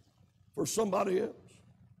blessing for somebody else?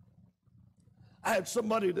 I had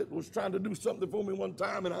somebody that was trying to do something for me one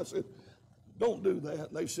time, and I said, don't do that.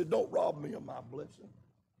 And they said, don't rob me of my blessing.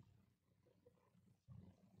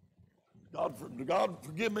 God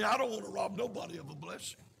forgive me, I don't want to rob nobody of a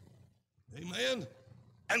blessing. Amen?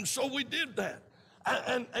 And so we did that.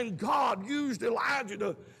 And God used Elijah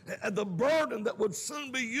to, the burden that would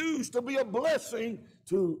soon be used to be a blessing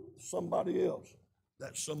to somebody else.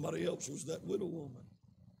 That somebody else was that widow woman.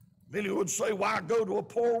 Many would say, why go to a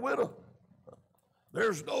poor widow?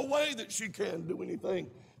 There's no way that she can do anything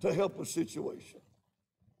to help a situation.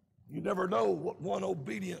 You never know what one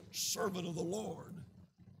obedient servant of the Lord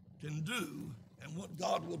can do and what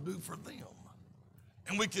God will do for them.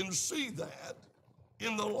 And we can see that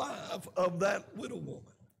in the life of that widow woman.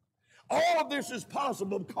 All of this is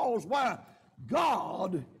possible because why?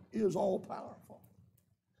 God is all powerful.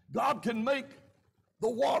 God can make the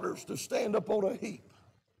waters to stand up on a heap.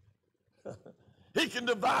 He can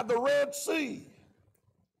divide the Red Sea,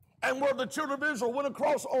 and where the children of Israel went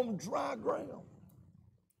across on dry ground.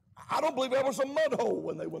 I don't believe there was a mud hole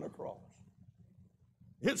when they went across.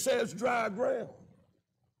 It says dry ground.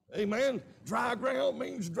 Amen. Dry ground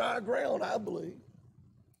means dry ground, I believe.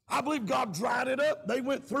 I believe God dried it up. They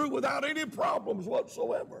went through without any problems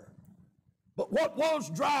whatsoever. But what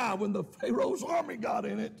was dry when the Pharaoh's army got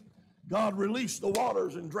in it, God released the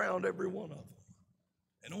waters and drowned every one of them.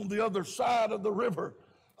 And on the other side of the river,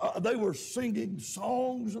 they were singing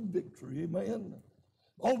songs of victory. Amen.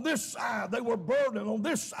 On this side, they were burdened. On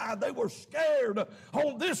this side, they were scared.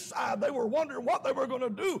 On this side, they were wondering what they were going to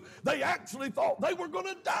do. They actually thought they were going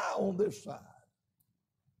to die on this side.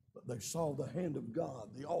 But they saw the hand of God,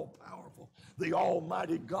 the all-powerful, the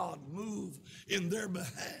almighty God, move in their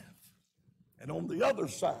behalf. And on the other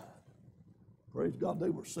side, praise God,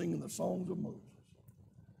 they were singing the songs of Moses.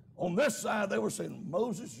 On this side, they were saying,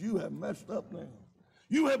 Moses, you have messed up now.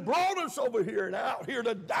 You have brought us over here and out here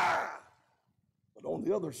to die. But on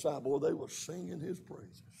the other side, boy, they were singing his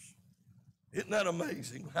praises. Isn't that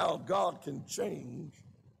amazing how God can change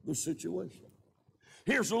the situation?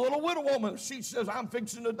 Here's a little widow woman. She says, I'm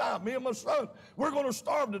fixing to die. Me and my son, we're going to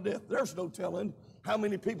starve to death. There's no telling how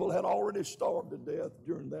many people had already starved to death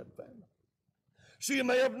during that famine. She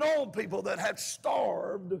may have known people that had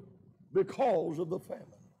starved because of the famine.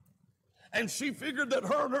 And she figured that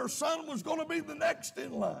her and her son was going to be the next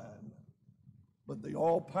in line. But the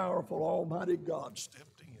all-powerful Almighty God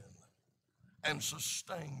stepped in and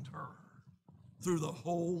sustained her through the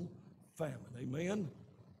whole famine. Amen?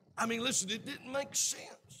 I mean, listen, it didn't make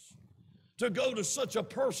sense to go to such a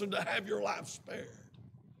person to have your life spared.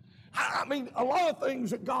 I mean, a lot of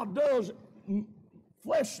things that God does,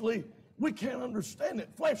 fleshly, we can't understand it.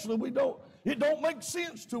 Fleshly, it don't make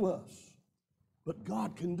sense to us. But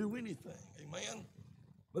God can do anything, amen?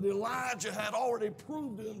 But Elijah had already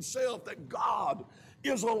proved to himself that God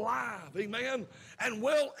is alive, amen, and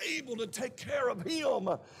well able to take care of him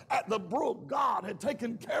at the brook. God had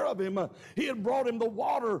taken care of him. He had brought him the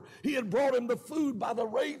water. He had brought him the food by the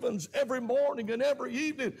ravens every morning and every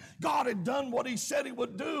evening. God had done what he said he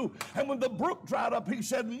would do. And when the brook dried up, he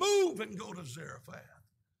said, move and go to Zarephath.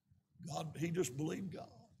 He just believed God.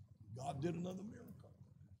 God did another miracle.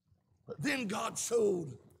 But then God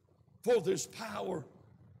showed forth his power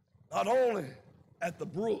not only at the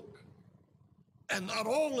brook and not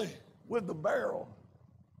only with the barrel,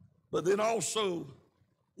 but then also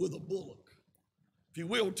with a bullock. If you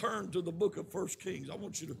will, turn to the book of 1 Kings. I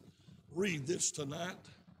want you to read this tonight.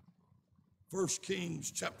 1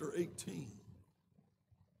 Kings chapter 18.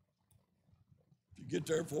 If you get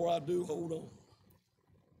there before I do, hold on.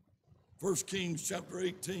 1 Kings chapter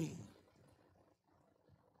 18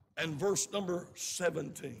 and verse number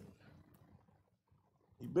 17.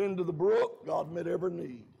 He'd been to the brook, God met every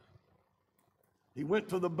need. He went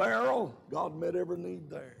to the barrel, God met every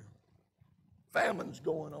need there. Famine's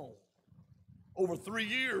going on. Over 3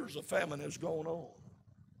 years, a famine has gone on.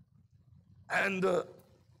 And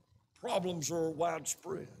problems are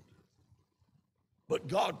widespread. But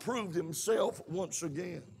God proved himself once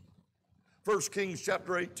again. 1 Kings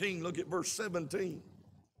chapter 18, look at verse 17.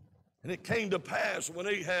 And it came to pass when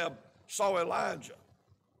Ahab saw Elijah,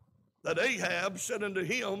 that Ahab said unto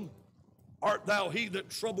him, art thou he that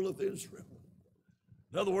troubleth Israel?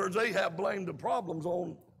 In other words, Ahab blamed the problems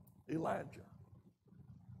on Elijah.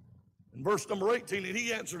 In verse number 18, and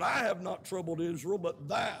he answered, I have not troubled Israel, but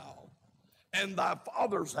thou and thy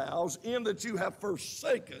father's house, in that you have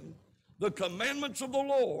forsaken the commandments of the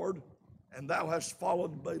Lord, and thou hast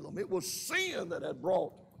followed Balaam. It was sin that had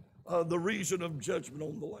brought the reason of judgment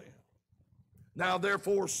on the land. Now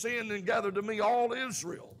therefore send and gather to me all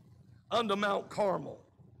Israel unto Mount Carmel,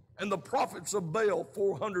 and the prophets of Baal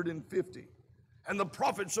 450, and the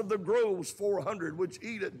prophets of the groves 400, which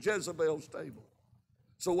eat at Jezebel's table.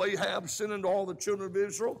 So Ahab sent unto all the children of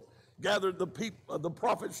Israel, gathered the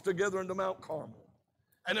prophets together unto Mount Carmel.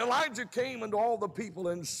 And Elijah came unto all the people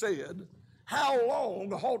and said, how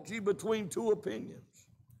long halt ye between two opinions?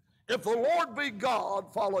 If the Lord be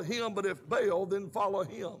God, follow him, but if Baal, then follow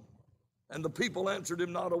him. And the people answered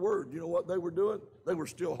him not a word. You know what they were doing? They were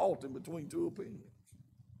still halting between two opinions.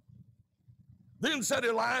 Then said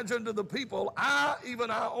Elijah unto the people, even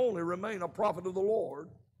I only, remain a prophet of the Lord,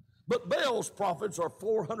 but Baal's prophets are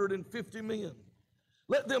 450 men.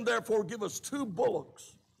 Let them therefore give us 2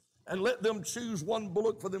 bullocks, and let them choose 1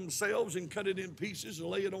 bullock for themselves, and cut it in pieces, and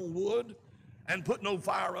lay it on wood, and put no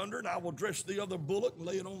fire under it. And I will dress the other bullock, and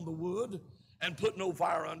lay it on the wood, and put no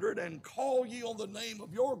fire under it, and call ye on the name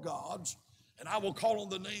of your gods, and I will call on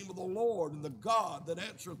the name of the Lord, and the God that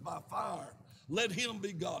answereth by fire, let him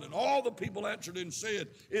be God. And all the people answered and said,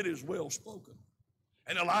 it is well spoken.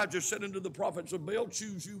 And Elijah said unto the prophets of Baal,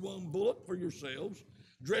 choose you 1 bullock for yourselves,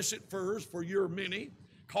 dress it first for your many,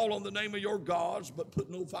 call on the name of your gods, but put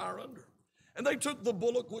no fire under. And they took the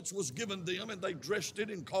bullock which was given them, and they dressed it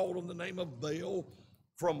and called on the name of Baal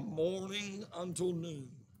from morning until noon,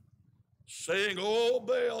 saying, O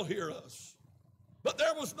Baal, hear us. But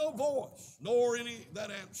there was no voice, nor any that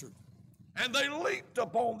answered. And they leaped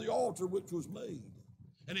upon the altar which was made.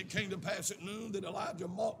 And it came to pass at noon that Elijah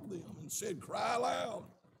mocked them and said, cry aloud,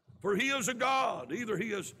 for he is a God. Either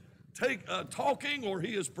he is talking, or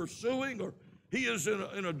he is pursuing, or he is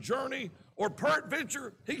in a journey, or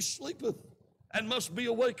peradventure he sleepeth and must be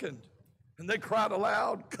awakened. And they cried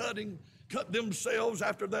aloud, cut themselves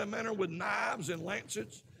after their manner with knives and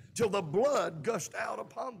lancets, till the blood gushed out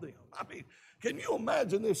upon them. I mean, can you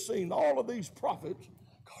imagine this scene? All of these prophets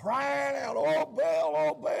crying out, oh Baal,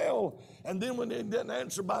 oh Baal. And then when they didn't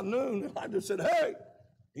answer by noon, I just said, hey,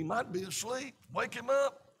 he might be asleep. Wake him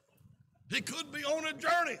up. He could be on a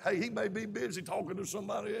journey. Hey, he may be busy talking to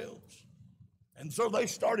somebody else. And so they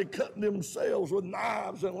started cutting themselves with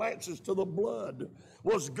knives and lances till the blood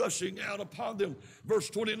was gushing out upon them. Verse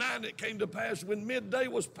 29, it came to pass when midday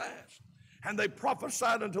was past, and they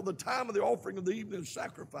prophesied until the time of the offering of the evening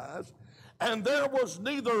sacrifice, and there was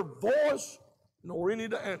neither voice nor any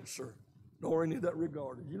to answer, nor any that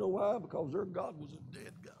regarded. You know why? Because their God was a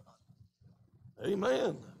dead God.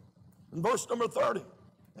 Amen. In verse number 30,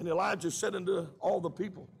 and Elijah said unto all the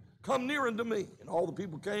people, come near unto me. And all the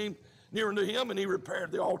people came near unto him, and he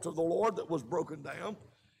repaired the altar of the Lord that was broken down.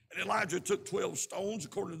 And Elijah took 12 stones,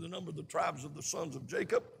 according to the number of the tribes of the sons of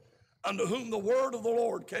Jacob, unto whom the word of the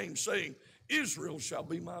Lord came, saying, Israel shall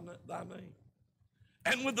be thy name.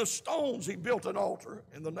 And with the stones he built an altar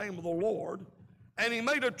in the name of the Lord, and he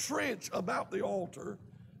made a trench about the altar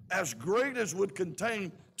as great as would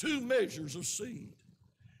contain 2 measures of seed.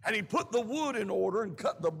 And he put the wood in order and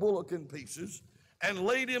cut the bullock in pieces and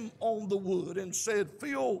laid him on the wood and said,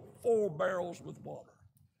 fill 4 barrels with water.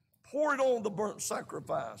 Pour it on the burnt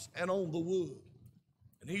sacrifice and on the wood.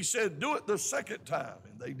 And he said, do it the second time.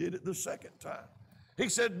 And they did it the second time. He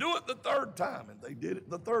said, do it the third time. And they did it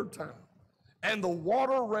the third time. And the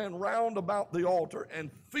water ran round about the altar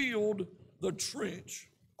and filled the trench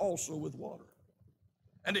also with water.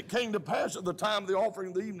 And it came to pass at the time of the offering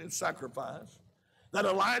of the evening sacrifice that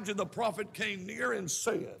Elijah the prophet came near and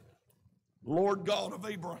said, Lord God of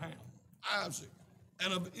Abraham, Isaac,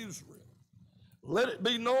 and of Israel, let it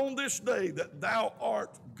be known this day that thou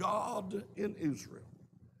art God in Israel,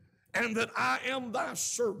 and that I am thy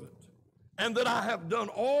servant, and that I have done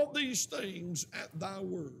all these things at thy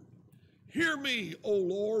word. Hear me, O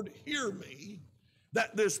Lord, hear me,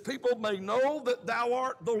 that this people may know that thou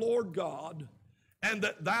art the Lord God, and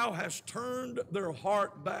that thou hast turned their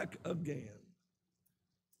heart back again.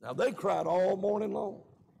 Now they cried all morning long,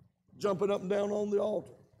 jumping up and down on the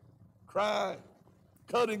altar, crying,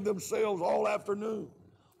 cutting themselves all afternoon,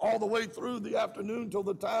 all the way through the afternoon till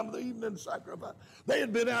the time of the evening sacrifice. They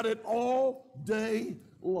had been at it all day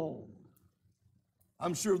long.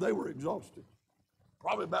 I'm sure they were exhausted,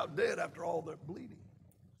 probably about dead after all their bleeding.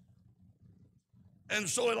 And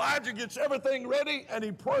so Elijah gets everything ready and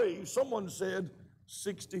he prays. Someone said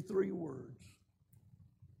 63 words.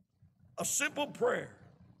 A simple prayer.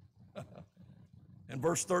 And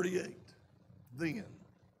verse 38, then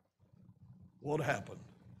what happened?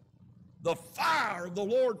 The fire of the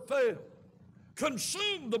Lord fell,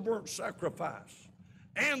 consumed the burnt sacrifice,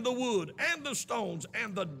 and the wood, and the stones,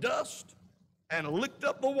 and the dust, and licked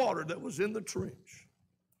up the water that was in the trench.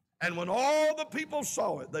 And when all the people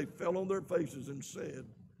saw it, they fell on their faces and said,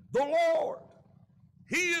 the Lord,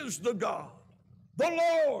 he is the God. The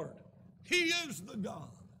Lord, he is the God.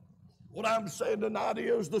 What I'm saying tonight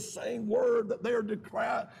is the same word that they're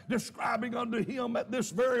describing unto him at this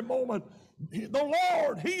very moment. The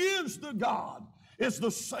Lord, he is the God. It's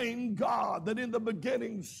the same God that in the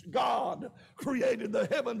beginning God created the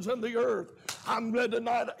heavens and the earth. I'm glad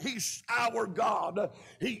tonight he's our God.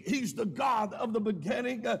 He's the God of the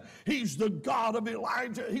beginning. He's the God of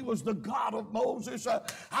Elijah. He was the God of Moses.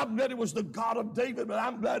 I'm glad he was the God of David, but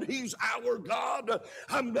I'm glad he's our God.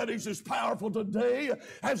 I'm glad he's as powerful today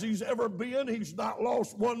as he's ever been. He's not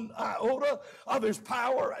lost one iota of his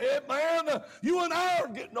power. Amen. You and I are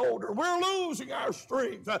getting older. We're losing our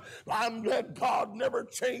strength. I'm glad God never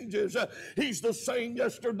changes. He's the same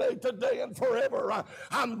yesterday, today, and forever.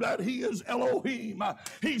 I'm glad he is Elohim.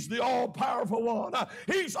 He's the all-powerful one.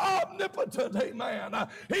 He's omnipotent. Amen.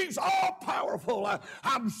 He's all-powerful.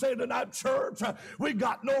 I'm saying tonight, church, we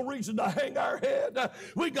got no reason to hang our head.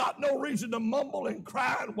 We got no reason to mumble and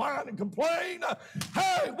cry and whine and complain.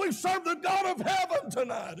 Hey, we serve the God of heaven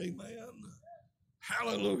tonight. Amen.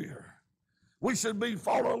 Hallelujah. We should be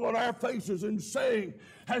falling on our faces and saying,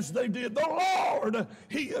 as they did, the Lord,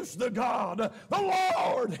 he is the God. The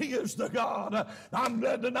Lord, he is the God. I'm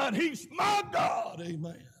glad tonight he's my God.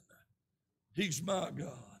 Amen. He's my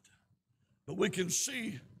God. But we can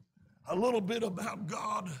see a little bit about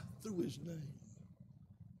God through his name.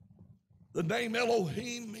 The name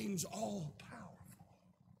Elohim means all powerful.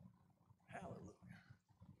 Hallelujah.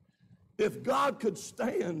 If God could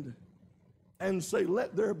stand and say,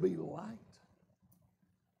 let there be light,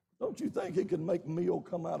 don't you think he can make meal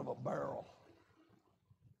come out of a barrel?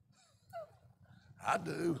 I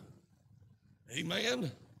do.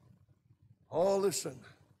 Amen. Oh, listen,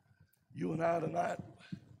 you and I tonight,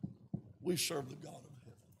 we serve the God of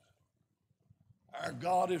heaven. Our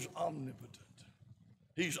God is omnipotent.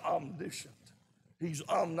 He's omniscient. He's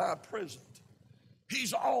omnipresent.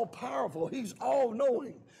 He's all powerful. He's all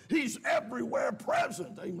knowing. He's everywhere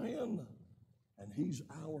present. Amen. And he's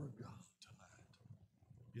our God.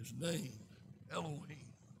 His name, Elohim,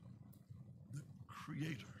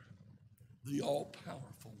 Creator, the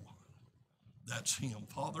all-powerful one. That's him.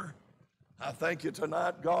 Father, I thank you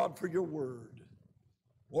tonight, God, for your word.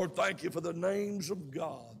 Lord, thank you for the names of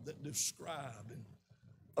God that describe and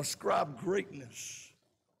ascribe greatness.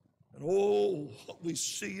 And oh, what we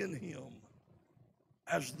see in him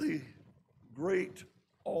as the great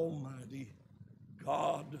almighty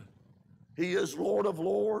God. He is Lord of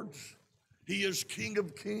lords. He is King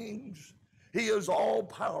of kings. He is all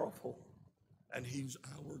powerful. And he's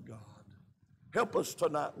our God. Help us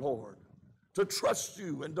tonight, Lord, to trust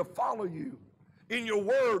you and to follow you in your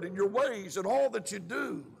word, in your ways, and all that you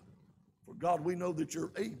do. For God, we know that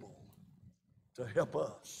you're able to help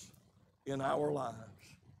us in our lives.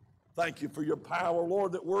 Thank you for your power,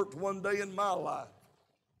 Lord, that worked one day in my life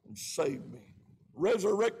and saved me,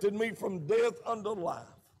 resurrected me from death unto life.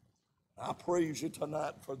 I praise you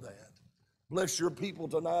tonight for that. Bless your people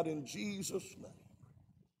tonight in Jesus' name.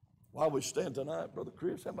 While we stand tonight, Brother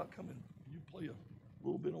Chris, how about coming? Can you play a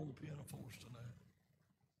little bit on the piano for us tonight?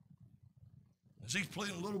 As he's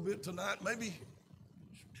playing a little bit tonight, maybe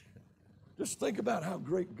just think about how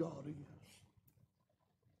great God is.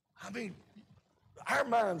 I mean, our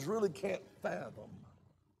minds really can't fathom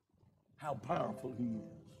how powerful he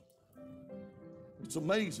is. It's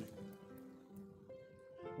amazing.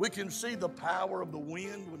 We can see the power of the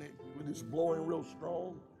wind when it's blowing real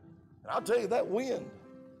strong. And I'll tell you, that wind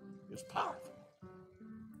is powerful.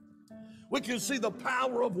 We can see the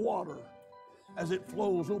power of water as it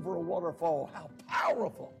flows over a waterfall, how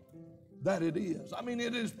powerful that it is. I mean,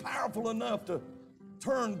 it is powerful enough to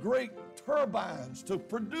turn great turbines to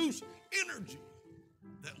produce energy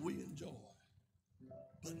that we enjoy.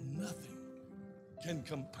 But nothing can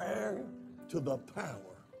compare to the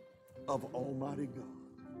power of Almighty God.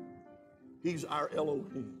 He's our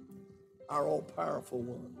Elohim, our all-powerful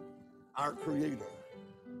one, our Creator,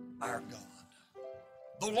 our God.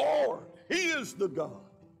 The Lord, he is the God.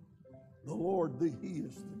 The Lord, he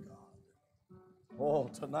is the God. Oh,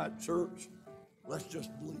 tonight, church, let's just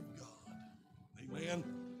believe God. Amen.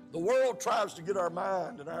 The world tries to get our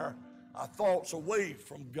mind and our thoughts away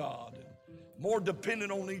from God and more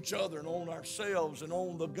dependent on each other and on ourselves and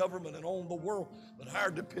on the government and on the world. But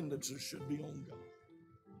our dependences should be on God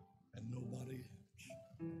and nobody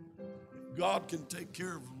else. If God can take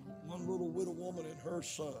care of one little widow woman and her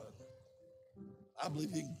son, I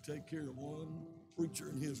believe he can take care of one preacher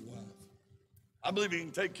and his wife. I believe he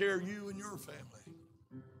can take care of you and your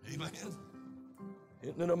family. Amen.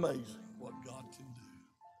 Isn't it amazing what God can do?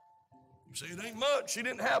 You say it ain't much. She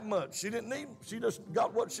didn't have much. She didn't need. She just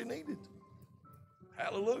got what she needed.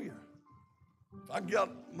 Hallelujah. If I got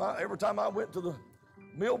every time I went to the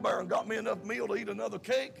meal bar and got me enough meal to eat another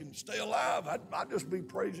cake and stay alive, I'd just be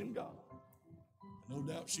praising God. No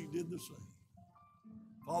doubt she did the same.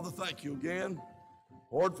 Father, thank you again,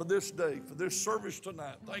 Lord, for this day, for this service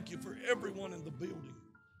tonight. Thank you for everyone in the building.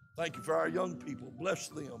 Thank you for our young people. Bless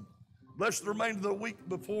them. Bless the remainder of the week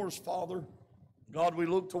before us, Father. God, we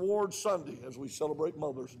look towards Sunday as we celebrate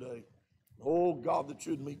Mother's Day. Oh, God, that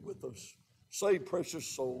you'd meet with us. Save precious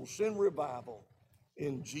souls. Send revival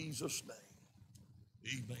in Jesus'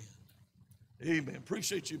 name. Amen. Amen.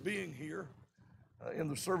 Appreciate you being here in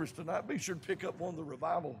the service tonight. Be sure to pick up one of the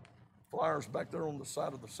revival flyers back there on the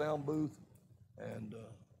side of the sound booth. And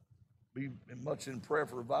be much in prayer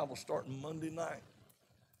for revival starting Monday night.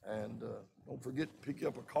 And don't forget to pick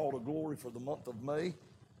up a call to glory for the month of May.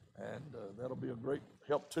 And that'll be a great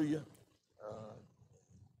help to you.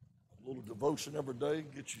 A little devotion every day,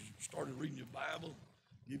 get you started reading your Bible,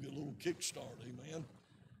 give you a little kickstart, amen.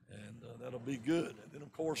 And that'll be good. And then,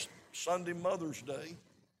 of course, Sunday, Mother's Day.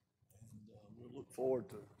 And we'll look forward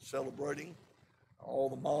to celebrating all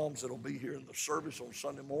the moms that'll be here in the service on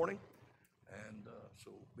Sunday morning. And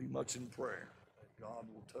so be much in prayer that God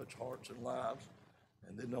will touch hearts and lives.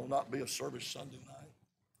 And then there'll not be a service Sunday night.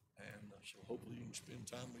 And so hopefully you can spend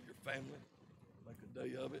time with your family, make a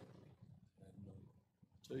day of it. And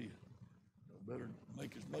I tell you, better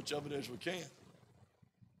make as much of it as we can.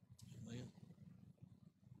 Amen.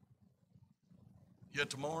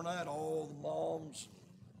 Yet tomorrow night, all the moms,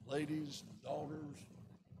 ladies, and daughters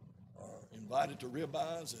are invited to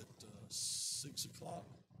ribeyes at 6 o'clock.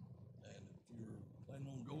 And if you're planning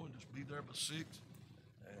on going, just be there by 6.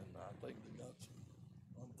 And I think they got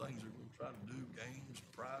some things they're going to try to do, games,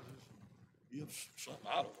 prizes, gifts, something.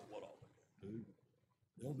 I don't know what all they're going to do.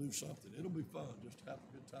 They'll do something. It'll be fun just to have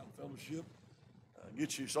a good time fellowship.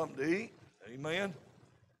 Get you something to eat, amen,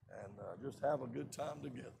 and just have a good time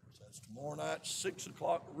together. So that's tomorrow night, 6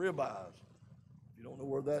 o'clock, ribeyes. If you don't know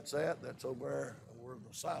where that's at, that's over there where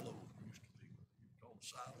the silo used to be, called the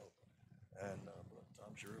silo. And but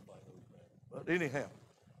I'm sure everybody knows that. But anyhow,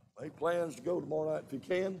 make plans to go tomorrow night if you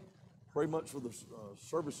can. Pray much for the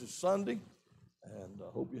services Sunday, and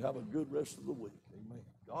hope you have a good rest of the week. Amen.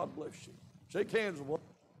 God bless you. Shake hands with one.